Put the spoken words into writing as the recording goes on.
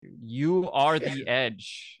You are the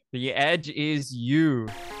edge. The edge is you.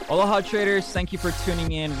 Aloha traders, thank you for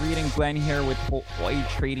tuning in. Reed and Glenn here with Hawaii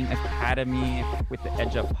Trading Academy with the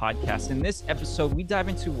Edge Up podcast. In this episode, we dive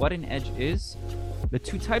into what an edge is, the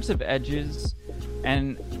two types of edges,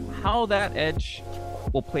 and how that edge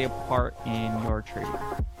will play a part in your trading.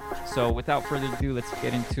 So without further ado, let's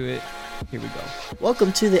get into it. Here we go.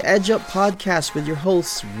 Welcome to the Edge Up podcast with your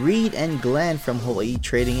hosts, Reed and Glenn from Hawaii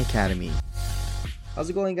Trading Academy. How's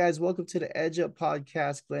it going, guys? Welcome to the Edge Up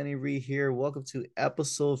podcast. Glenn and Reed here. Welcome to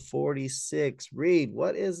episode 46. Reed,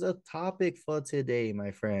 what is the topic for today, my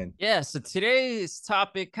friend? Yeah, so today's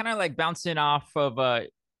topic kind of like bouncing off of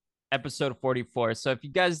episode 44. So if you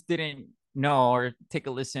guys didn't know or take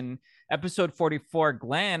a listen, episode 44,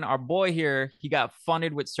 Glenn, our boy here, he got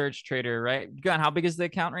funded with Surge Trader, right? Glenn, how big is the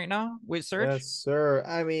account right now with Surge? Yes, sir.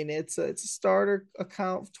 I mean, it's a starter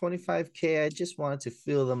account of 25K. I just wanted to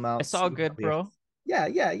fill them out. It's all good, bro. Yeah.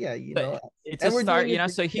 You know, it's a start, you know.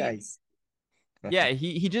 So yeah,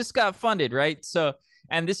 he just got funded, right? So,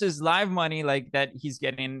 and this is live money like that he's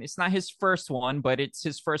getting. It's not his first one, but it's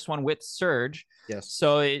his first one with Surge. Yes.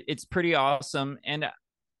 So it's pretty awesome. And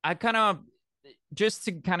I kind of, just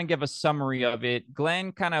to kind of give a summary of it,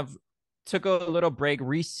 Glenn kind of took a little break,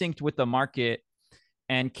 resynced with the market,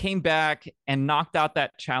 and came back and knocked out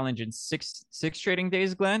that challenge in six trading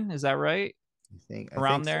days. Glenn, is that right? I think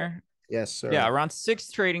there. So. Yes, sir. Yeah, around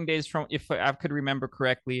 6 trading days from, if I could remember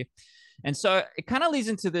correctly. And so it kind of leads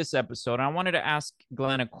into this episode. I wanted to ask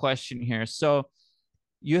Glenn a question here. So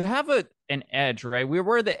you have an edge, right? We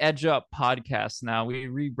were the Edge Up podcast now. We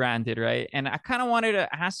rebranded, right? And I kind of wanted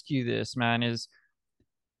to ask you this, man, is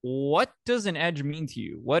what does an edge mean to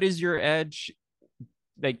you? What is your edge?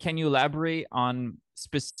 Like, can you elaborate on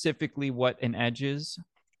specifically what an edge is?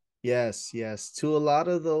 Yes. To a lot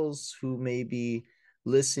of those who may be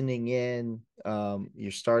listening in, you're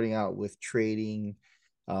starting out with trading.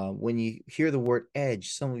 When you hear the word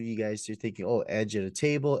edge, some of you guys are thinking, oh, edge of the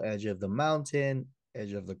table, edge of the mountain,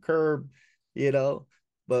 edge of the curb, you know.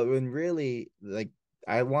 But when really, like,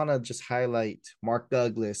 I want to just highlight Mark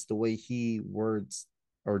Douglas, the way he words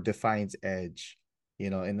or defines edge, you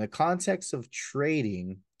know, in the context of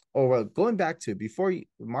trading. Or going back to before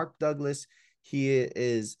Mark Douglas, he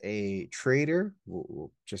is a trader,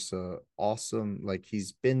 just awesome. Like,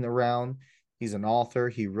 he's been around. He's an author.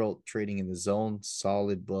 He wrote Trading in the Zone,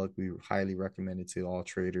 solid book. We highly recommend it to all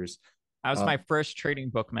traders. That was my first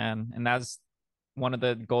trading book, man, and that's one of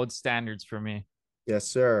the gold standards for me. Yes,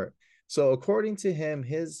 sir. So according to him,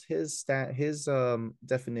 his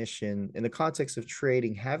definition in the context of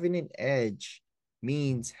trading, having an edge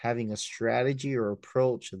means having a strategy or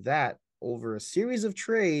approach that over a series of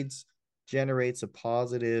trades generates a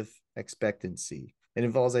positive expectancy. It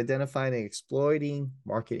involves identifying and exploiting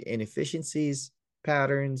market inefficiencies,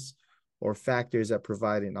 patterns, or factors that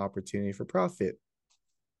provide an opportunity for profit.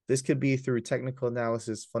 This could be through technical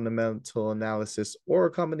analysis, fundamental analysis, or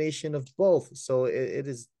a combination of both. So it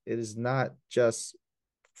is not just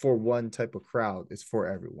for one type of crowd, it's for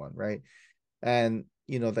everyone, right? And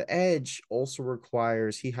you know, the edge also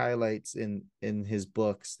requires, he highlights in his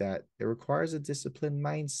books, that it requires a disciplined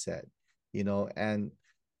mindset, you know. And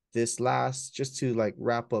this last, just to like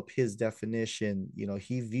wrap up his definition, you know,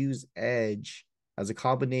 he views edge as a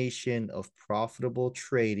combination of profitable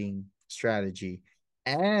trading strategy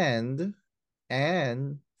and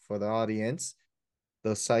for the audience,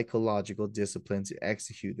 the psychological discipline to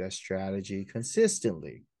execute that strategy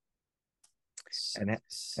consistently. And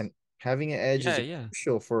having an edge is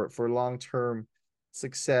crucial for long-term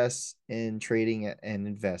success in trading and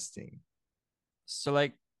investing. So,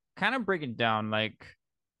 like, kind of break it down, like,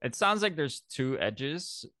 it sounds like there's two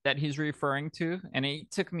edges that he's referring to, and it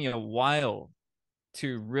took me a while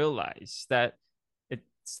to realize that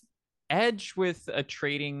it's edge with a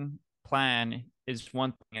trading plan is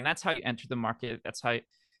one thing, and that's how you enter the market. That's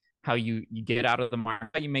how you get out of the market,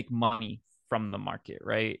 how you make money from the market,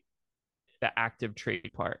 right? The active trade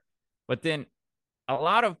part. But then a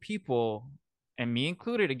lot of people, and me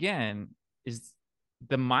included again, is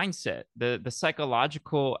the mindset, the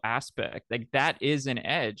psychological aspect. Like, that is an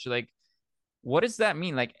edge. Like, what does that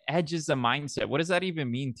mean? Like, edge is a mindset. What does that even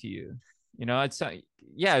mean to you? You know, it's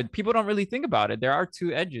people don't really think about it. There are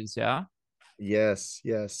two edges. Yes.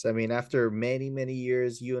 I mean, after many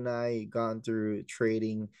years, you and I gone through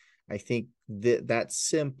trading, I think that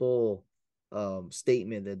simple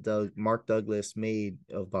statement that Mark Douglas made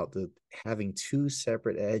about the having two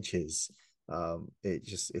separate edges,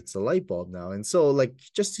 it's a light bulb now. And so, like,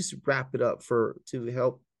 just to wrap it up, to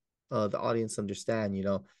help the audience understand, you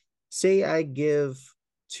know, say I give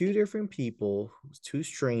two different people, two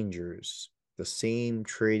strangers, the same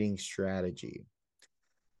trading strategy,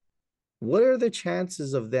 what are the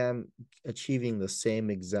chances of them achieving the same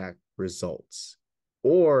exact results?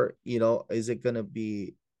 Or, is it going to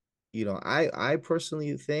be, I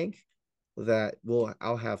personally think that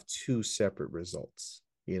I'll have two separate results,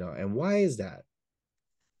 and why is that?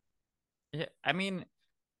 Yeah, I mean,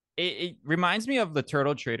 it reminds me of the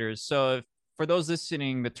Turtle Traders. So for those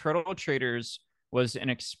listening, the Turtle Traders was an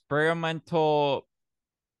experimental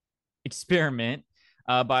experiment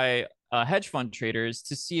by hedge fund traders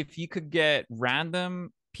to see if you could get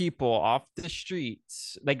random people off the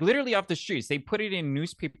streets, like literally off the streets. They put it in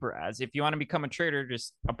newspaper ads. If you want to become a trader,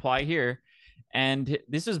 just apply here. And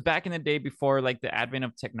this was back in the day before like the advent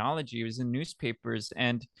of technology. It was in newspapers.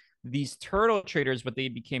 And these turtle traders, what they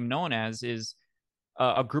became known as, is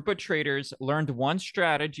a group of traders learned one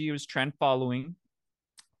strategy. It was trend following.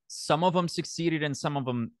 Some of them succeeded and some of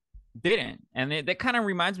them didn't. And that kind of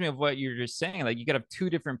reminds me of what you're just saying. Like you could have two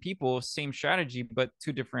different people, same strategy, but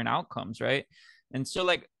two different outcomes, right? And so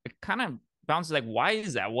like it kind of bounces like, why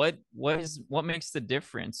is that? What makes the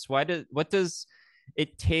difference? What does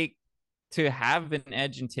it take to have an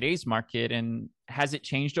edge in today's market? And has it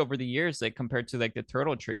changed over the years, like compared to like the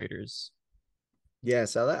turtle traders?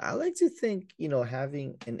 Yes, I like to think,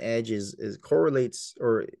 having an edge is correlates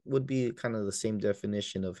or would be kind of the same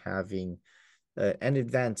definition of having an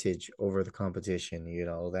advantage over the competition,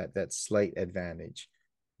 that slight advantage,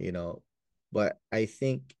 you know. But I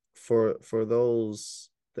think for those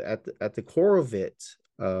at the core of it,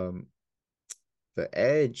 the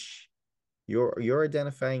edge, you're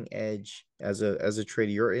identifying edge as a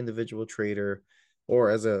trader, your individual trader,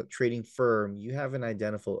 or as a trading firm, you have an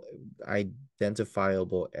identifiable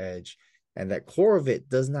edge, and that core of it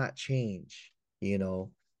does not change. The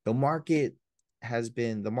the market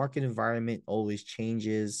environment always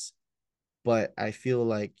changes, but I feel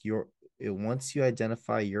like once you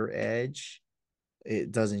identify your edge,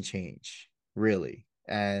 it doesn't change really.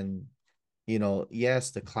 And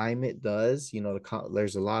yes, the climate does.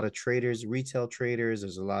 There's a lot of traders, retail traders.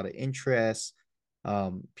 There's a lot of interest.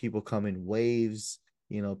 People come in waves.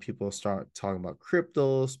 People start talking about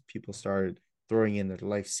cryptos. People started throwing in their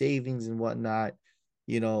life savings and whatnot.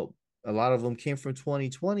 A lot of them came from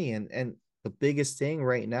 2020, and the biggest thing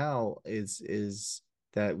right now is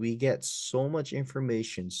that we get so much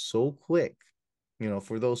information so quick.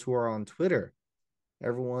 For those who are on Twitter,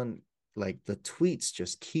 everyone, like, the tweets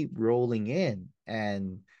just keep rolling in,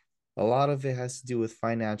 and a lot of it has to do with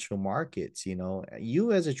financial markets.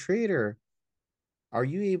 You as a trader, are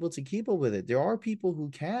you able to keep up with it? There are people who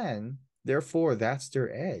can, therefore that's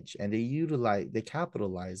their edge, and they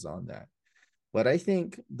capitalize on that. But I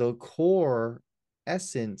think the core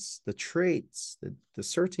essence, the traits, the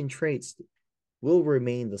certain traits will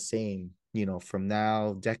remain the same, from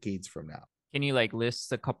now, decades from now. Can you like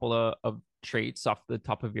list a couple of traits off the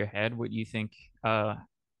top of your head what you think uh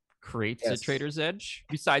creates a Yes. trader's edge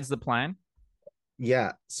besides the plan?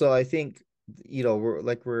 Yeah. So I think,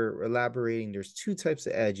 we're elaborating. There's two types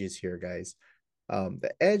of edges here, guys.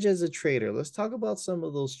 The edge as a trader. Let's talk about some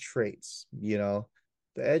of those traits. The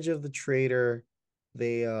edge of the trader,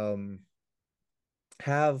 they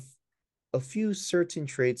have a few certain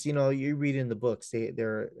traits. You read in the books, they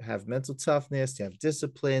have mental toughness, they have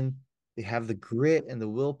discipline, they have the grit and the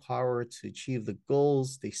willpower to achieve the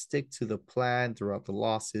goals, they stick to the plan throughout the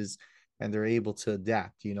losses, and they're able to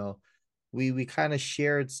adapt. We kind of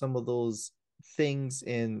shared some of those things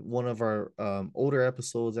in one of our older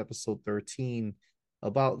episodes, episode 13,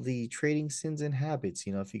 about the trading sins and habits.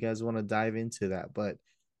 If you guys want to dive into that, but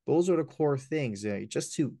those are the core things.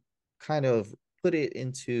 Just to kind of put it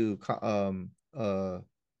into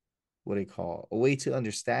what do you call a way to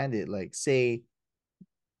understand it, like, say,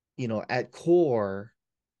 at core,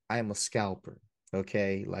 I'm a scalper.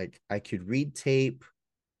 Okay, like, I could read tape,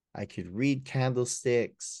 I could read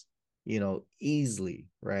candlesticks, easily,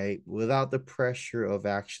 right? Without the pressure of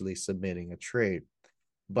actually submitting a trade.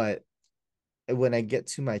 But when I get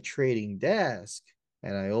to my trading desk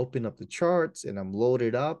and I open up the charts and I'm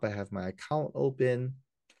loaded up, I have my account open,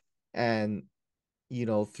 and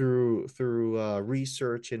through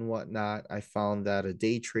research and whatnot, I found that a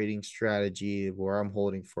day trading strategy where I'm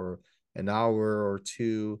holding for an hour or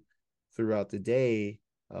two throughout the day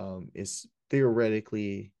is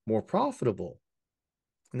theoretically more profitable.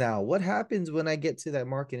 Now, what happens when I get to that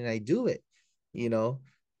market and I do it? You know,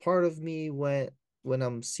 Part of me, when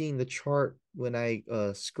I'm seeing the chart, when I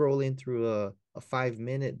scroll in through a 5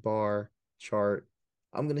 minute bar chart,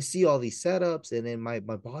 I'm gonna see all these setups, and then my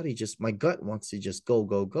body, just my gut wants to just go,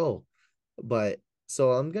 go, go. But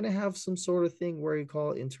so I'm gonna have some sort of thing where you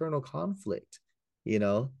call internal conflict, you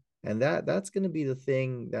know. And that's going to be the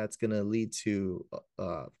thing that's going to lead to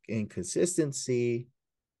inconsistency,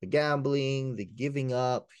 the gambling, the giving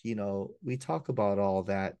up. We talk about all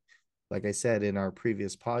that, like I said in our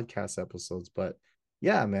previous podcast episodes. But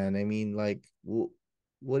yeah, man, I mean, like,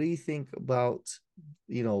 what do you think about,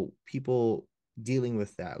 people dealing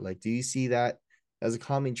with that? Like, do you see that as a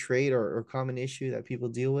common trait or common issue that people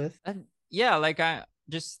deal with? And yeah, like I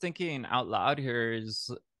just thinking out loud here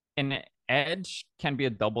is an edge can be a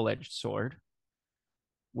double-edged sword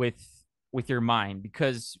with your mind,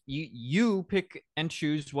 because you pick and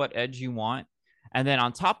choose what edge you want, and then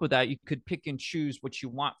on top of that you could pick and choose what you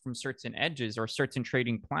want from certain edges or certain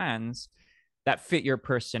trading plans that fit your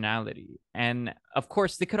personality. And of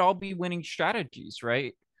course they could all be winning strategies,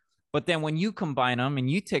 right? But then when you combine them and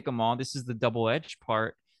you take them all, this is the double edged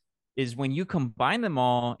part, is when you combine them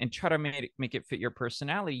all and try to make it fit your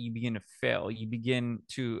personality, you begin to fail. You begin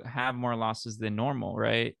to have more losses than normal,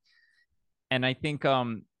 right? And I think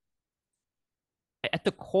at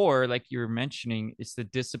the core, like you were mentioning, is the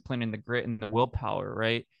discipline and the grit and the willpower,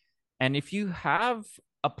 right? And if you have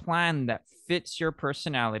a plan that fits your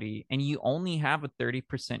personality and you only have a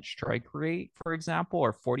 30% strike rate, for example,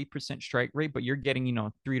 or 40% strike rate, but you're getting,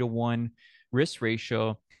 3-to-1 risk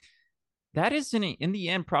ratio, that is in the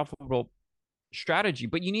end profitable strategy.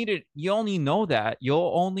 But you only know that.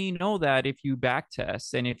 You'll only know that if you back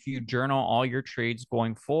test and if you journal all your trades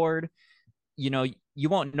going forward. You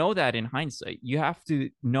won't know that in hindsight. You have to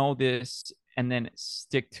know this and then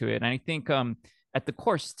stick to it. And I think at the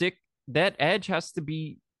core, stick that edge has to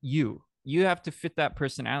be you. You have to fit that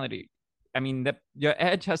personality. I mean, that your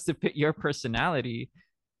edge has to fit your personality,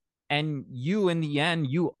 and you, in the end,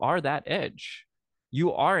 you are that edge.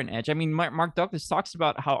 You are an edge. I mean, Mark Douglas talks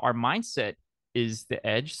about how our mindset is the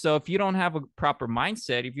edge. So if you don't have a proper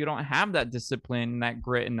mindset, if you don't have that discipline, that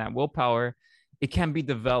grit, and that willpower, it can be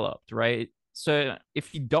developed, right? So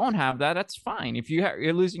if you don't have that, that's fine. If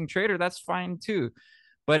you're losing trader, that's fine too.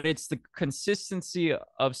 But it's the consistency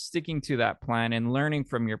of sticking to that plan and learning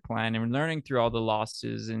from your plan and learning through all the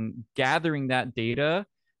losses and gathering that data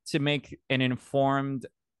to make an informed,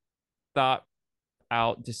 thought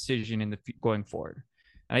out decision in the going forward.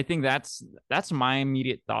 And I think that's my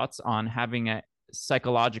immediate thoughts on having a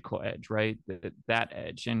psychological edge, right? That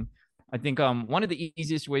edge. And I think one of the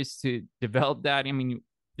easiest ways to develop that, I mean,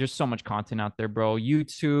 there's so much content out there, bro.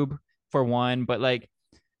 YouTube for one, but like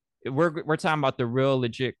we're talking about the real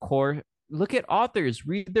legit core. Look at authors,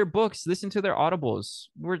 read their books, listen to their audibles.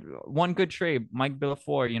 We're One Good Trade, Mike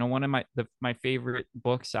Bellafiore, one of my favorite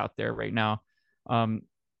books out there right now. Um,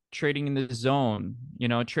 Trading in the Zone,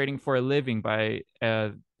 Trading for a Living by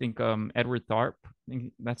I think Edward Tharp. I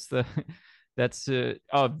think that's the that's V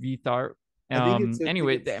Tharp. I think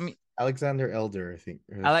Anyway, I it's mean, Alexander Elder, I think.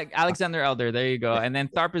 I like Alexander Elder. There you go. And then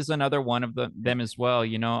Tharp is another one of them as well.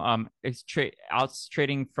 It's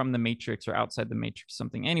trading from the matrix or outside the matrix,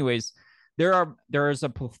 something. Anyways, there is a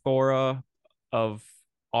plethora of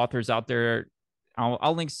authors out there.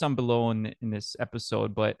 I'll link some below in this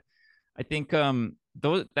episode, but I think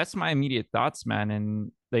those that's my immediate thoughts, man.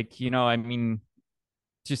 And like, I mean,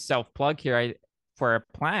 just self plug here. For a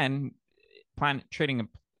plan trading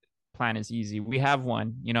plan is easy. We have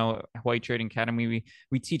one, Hawaii Trading Academy.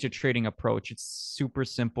 We teach a trading approach. It's super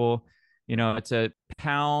simple. It's a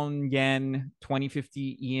pound yen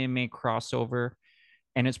 2050 EMA crossover,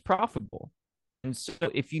 and it's profitable. And so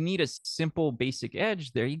if you need a simple basic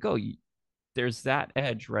edge, there you go. There's that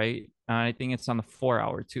edge, right? I think it's on the 4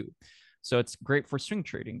 hour too. So it's great for swing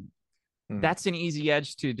trading. Hmm. That's an easy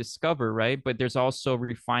edge to discover, right? But there's also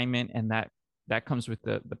refinement, and that comes with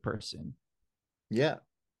the person. Yeah,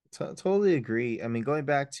 totally agree. I mean, going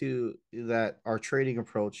back to that, our trading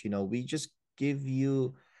approach, we just give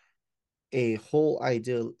you a whole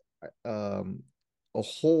idea, um, a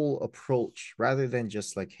whole approach rather than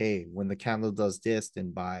just like, hey, when the candle does this,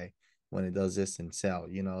 then buy. When it does this, and sell.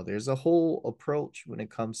 There's a whole approach when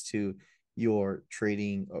it comes to your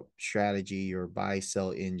trading strategy, your buy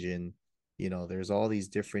sell engine. There's all these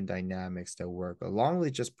different dynamics that work along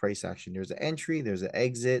with just price action. There's an entry, there's an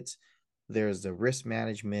exit, there's the risk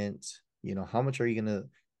management. How much are you going to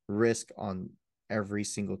risk on every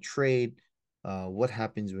single trade? What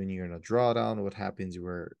happens when you're in a drawdown? What happens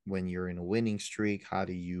when you're in a winning streak? How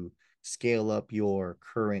do you scale up your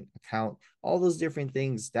current account? All those different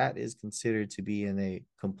things, that is considered to be in a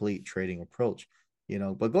complete trading approach.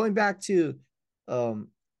 But going back to um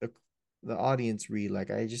the audience read, like,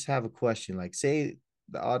 I just have a question. Like, say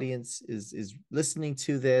the audience is listening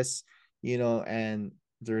to this, and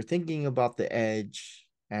they're thinking about the edge,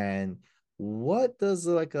 and what does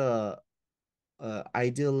like a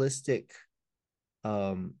idealistic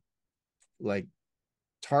like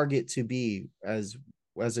target to be as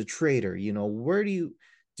a trader? You know, where do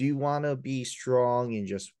you want to be strong in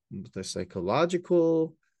just the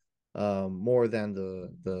psychological more than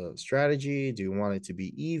the strategy? Do you want it to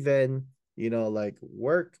be even? You know, like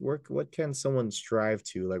work what can someone strive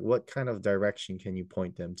to? Like what kind of direction can you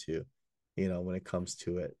point them to, you know, when it comes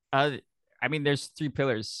to it? Uh, I mean, there's three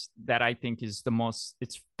pillars that I think is the most,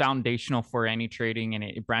 it's foundational for any trading, and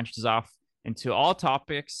it branches off into all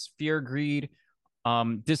topics: fear, greed,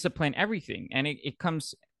 discipline, everything. And it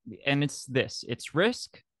comes, and it's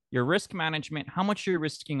risk, your risk management, how much you're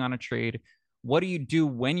risking on a trade. What do you do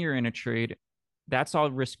when you're in a trade? That's all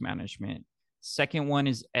risk management. Second one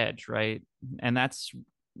is edge, right? And that's,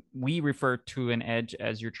 we refer to an edge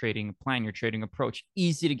as your trading plan, your trading approach.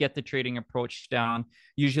 Easy to get the trading approach down.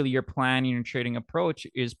 Usually your plan and your trading approach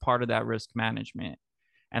is part of that risk management.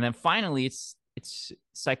 And then finally, it's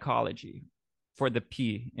psychology for the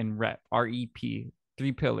P in rep, REP,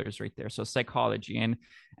 three pillars right there. So psychology.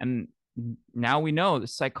 And now we know the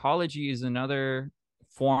psychology is another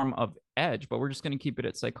form of edge, but we're just going to keep it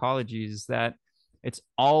at psychology, is that it's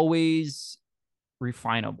always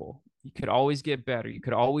refinable. You could always get better. You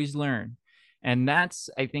could always learn. And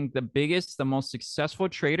that's, I think, the biggest, the most successful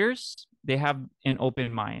traders, they have an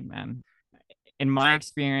open mind, man. In my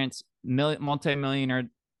experience,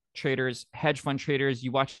 multi-millionaire traders, hedge fund traders,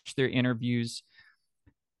 you watch their interviews,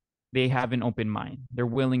 they have an open mind. They're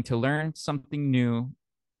willing to learn something new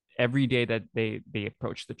every day that they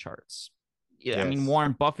approach the charts. Yeah, I mean, Yes.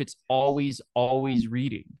 Warren Buffett's always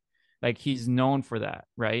reading. Like, he's known for that,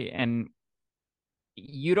 right? And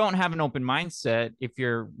you don't have an open mindset if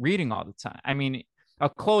you're reading all the time. I mean, a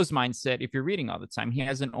closed mindset if you're reading all the time. He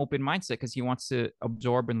has an open mindset because he wants to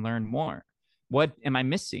absorb and learn more. What am I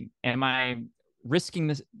missing? Am I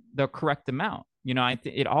risking the correct amount? You know,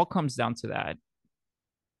 it all comes down to that.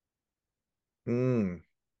 Mm.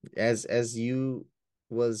 As you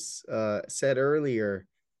was said earlier,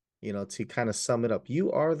 you know, to kind of sum it up, you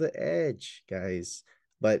are the edge, guys.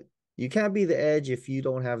 But you can't be the edge if you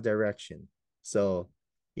don't have direction. So,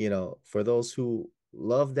 you know, for those who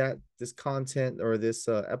love that this content or this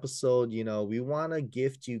episode, you know, we want to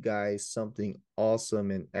gift you guys something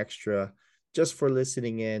awesome and extra just for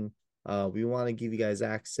listening in. We want to give you guys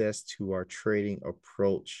access to our trading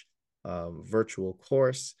approach virtual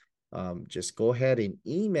course. Just go ahead and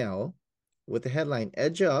email with the headline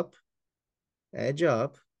edge up at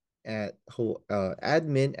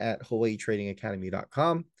admin at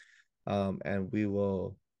hawaiitradingacademy.com, and we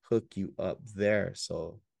will hook you up there.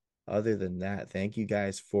 So other than that, thank you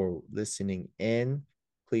guys for listening in.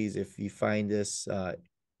 Please, if you find this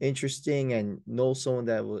interesting and know someone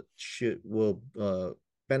that will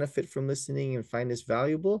benefit from listening and find this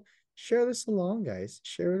valuable, share this along, guys.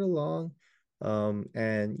 Share it along.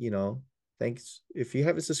 And you know, thanks. If you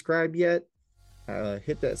haven't subscribed yet,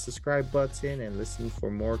 hit that subscribe button and listen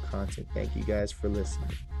for more content. Thank you guys for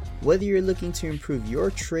listening. Whether you're looking to improve your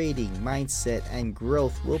trading mindset and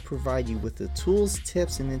growth, we'll provide you with the tools,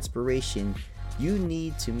 tips, and inspiration you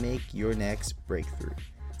need to make your next breakthrough.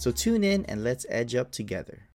 So tune in and let's edge up together.